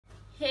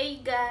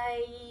Hey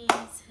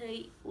guys,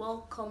 hey,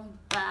 welcome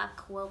back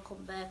to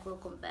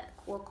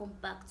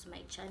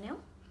my channel.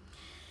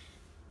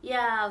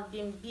 Yeah, I've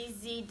been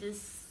busy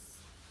this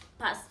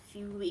past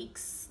few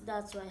weeks,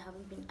 that's why I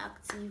haven't been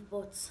active,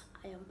 but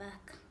I am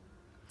back.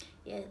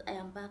 Yes, I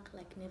am back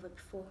like never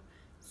before.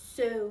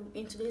 So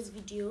in today's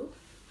video,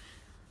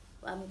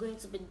 I'm going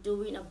to be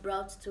doing a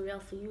brow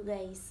tutorial for you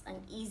guys,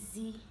 an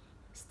easy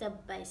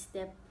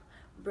step-by-step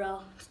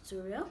brow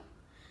tutorial.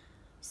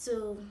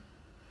 So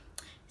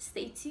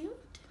stay tuned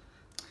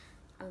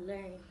and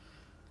learn.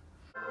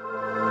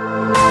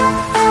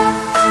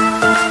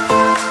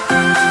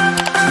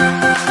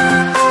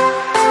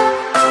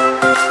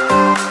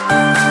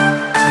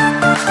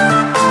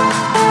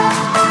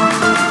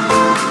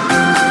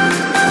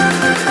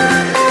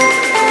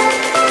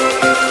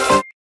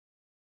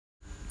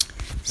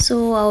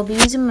 So I'll be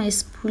using my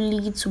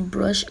spoolie to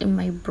brush in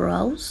my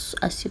brows,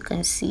 as you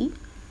can see.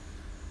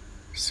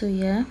 So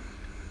yeah,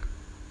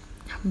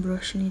 I'm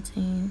brushing it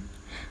in,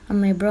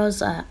 and my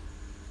brows are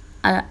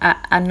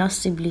not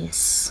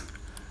siblings.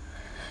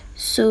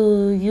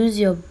 So use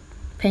your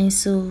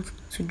pencil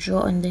to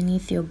draw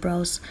underneath your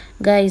brows.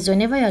 Guys,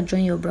 whenever you're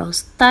drawing your brows,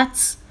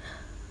 start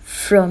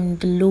from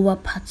the lower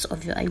parts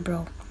of your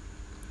eyebrow,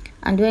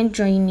 and when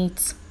drawing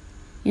it,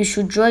 you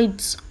should draw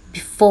it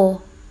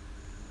before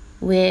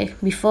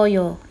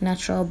your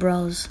natural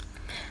brows,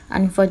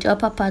 and for the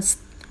upper parts,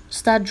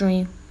 start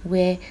drawing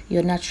where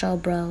your natural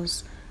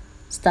brows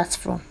starts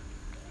from,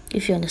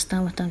 if you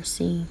understand what I'm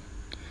saying.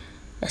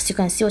 As you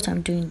can see what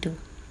I'm doing though,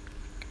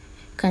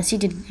 you can see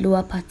the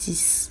lower part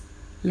is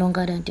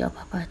longer than the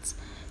upper part.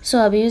 So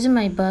I'll be using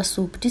my bar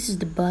soap. This is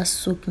the bar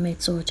soap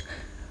method.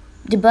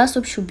 The bar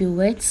soap should be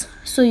wet,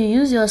 so you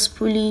use your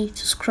spoolie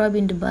to scrub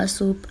in the bar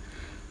soap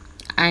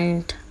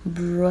and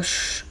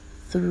brush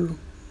through.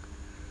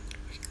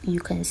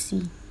 You can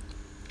see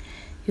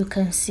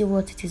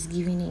what it is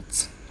giving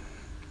it.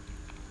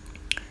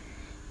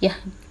 Yeah,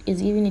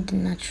 it's giving it the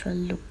natural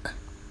look,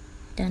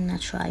 the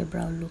natural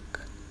eyebrow look.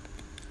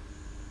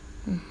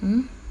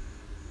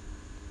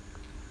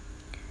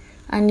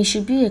 And it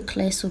should be a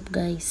clear soap,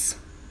 guys,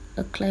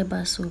 a clear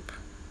bar soap.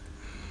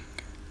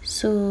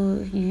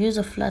 So you use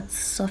a flat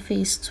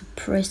surface to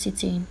press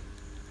it in.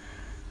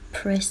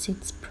 Press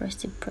it.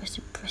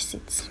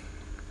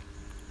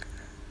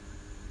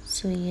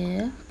 So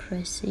yeah,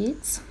 press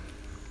it.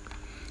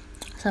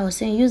 So I was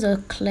saying, use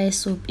a clear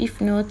soap. If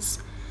not,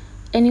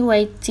 any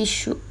white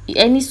tissue,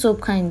 any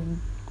soap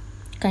can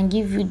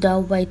give you that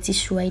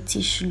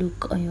whitish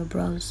look on your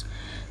brows.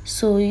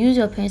 So use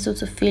your pencil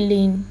to fill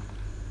in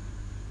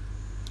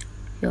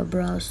your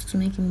brows to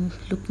make it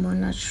look more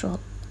natural.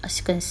 As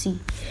you can see,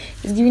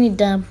 it's giving it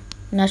that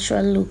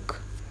natural look.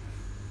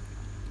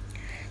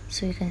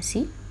 So you can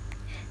see.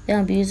 Then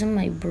I'll be using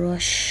my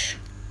brush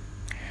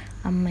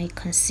and my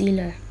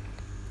concealer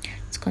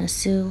to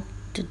conceal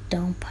the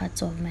down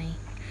part of my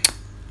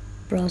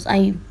brows.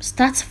 I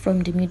start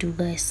from the middle,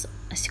 guys.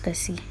 As you can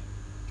see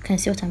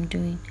what I'm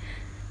doing.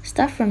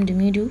 Start from the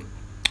middle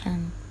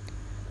and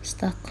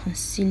start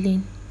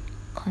conceal.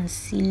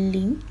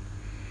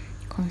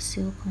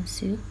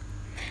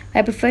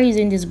 I prefer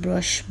using this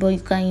brush, but you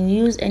can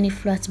use any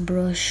flat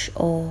brush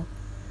or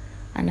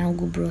an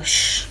angle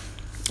brush,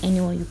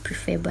 anyone you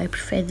prefer, but I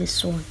prefer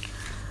this one.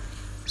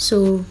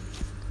 So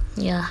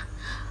yeah,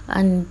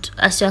 and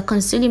as you are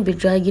concealing, be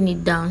dragging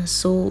it down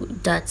so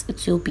that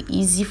it will be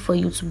easy for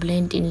you to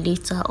blend in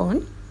later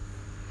on.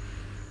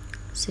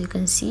 So you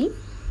can see.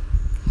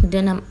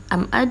 Then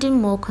I'm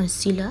adding more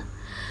concealer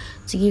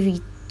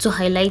to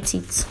highlight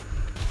it.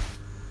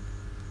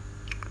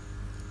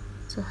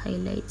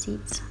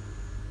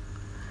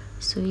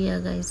 So yeah,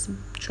 guys,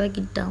 drag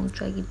it down.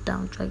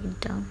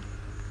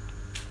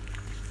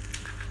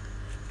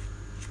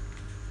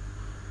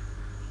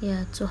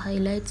 Yeah, to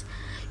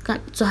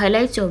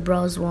highlight your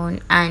brows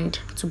one, and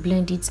to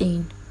blend it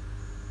in.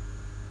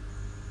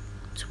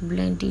 To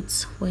blend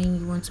it when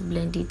you want to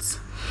blend it.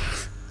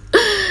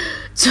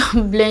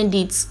 To blend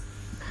it,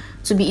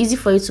 to be easy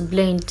for you to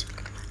blend.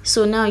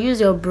 So now use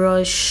your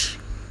brush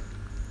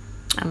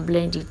and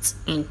blend it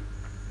in.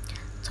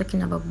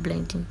 Talking about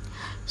blending,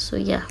 so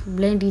yeah,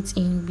 blend it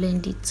in,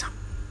 blend it.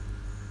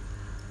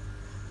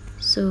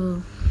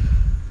 So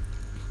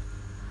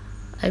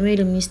I made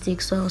a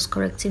mistake, so I was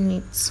correcting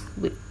it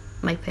with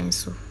my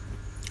pencil.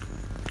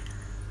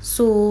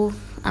 So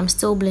I'm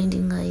still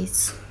blending,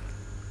 guys.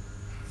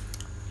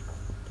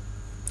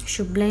 You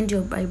should blend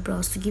your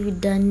eyebrows to give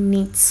it that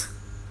neat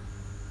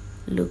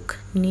look,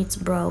 neat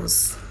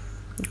brows.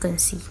 You can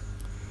see.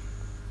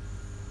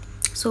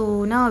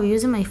 So now I'm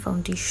using my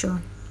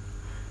foundation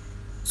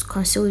to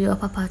conceal the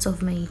upper part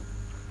of my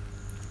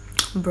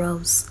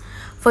brows.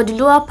 For the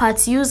lower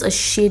part, use a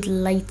shade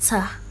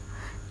lighter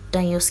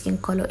than your skin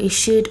color, a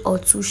shade or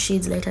 2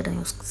 shades lighter than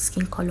your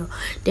skin color.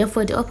 Then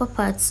for the upper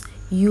parts,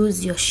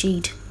 use your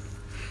shade.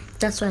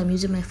 That's why I'm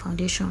using my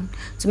foundation,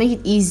 to make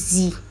it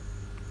easy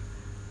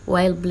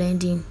while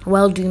blending,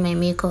 while doing my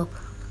makeup.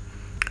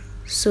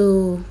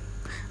 So,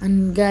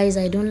 and guys,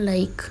 I don't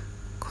like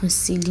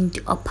concealing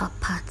the upper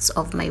parts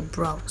of my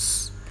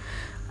brows.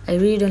 I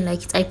really don't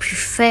like it. I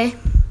prefer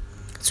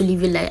to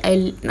leave it like I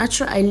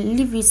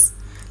leave it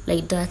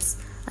like that.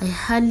 I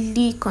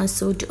hardly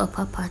conceal the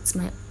upper part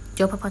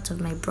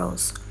of my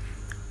brows,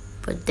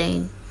 but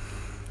then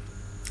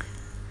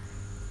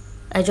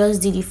I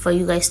just did it for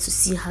you guys to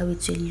see how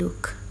it will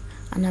look,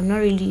 and I'm not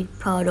really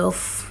proud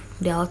of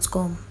the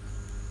outcome.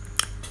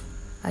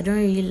 I don't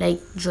really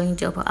like drawing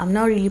the upper. I'm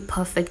not really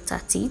perfect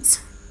at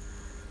it.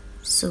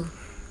 So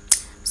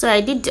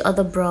I did the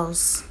other brow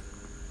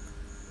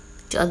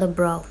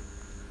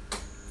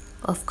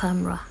off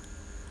camera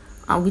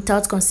and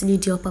without concealing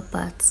the upper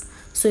part,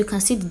 so you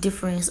can see the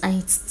difference,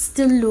 and it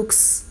still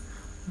looks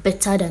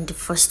better than the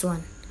first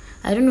one.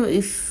 I don't know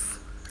if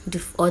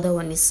the other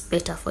one is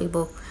better for you,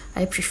 but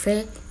I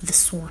prefer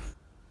this one.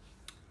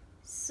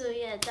 So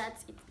yeah,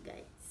 that's it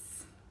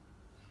guys.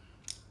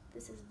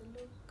 This is the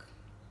look.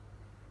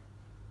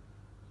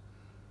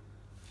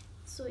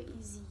 So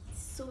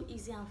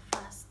easy and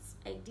fast.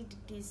 I did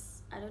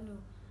this, I don't know,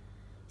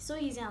 so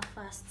easy and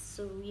fast.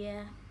 So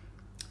yeah,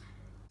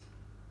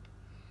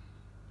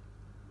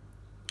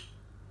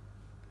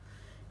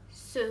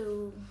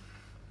 so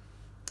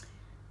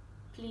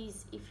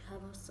please, if you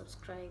haven't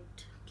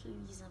subscribed,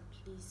 please and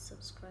please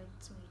subscribe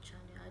to my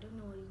channel. I don't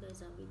know what you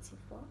guys are waiting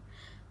for,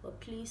 but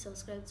please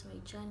subscribe to my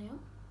channel.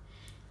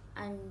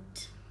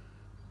 And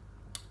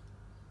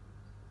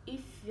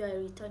if you are a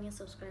returning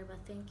subscriber,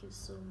 thank you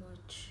so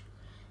much.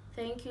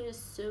 Thank you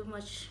so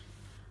much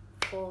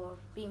for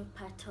being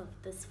part of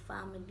this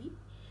family.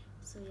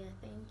 So yeah,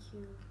 thank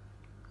you.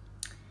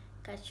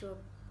 Catch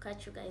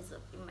you guys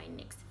up in my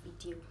next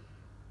video.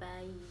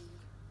 Bye.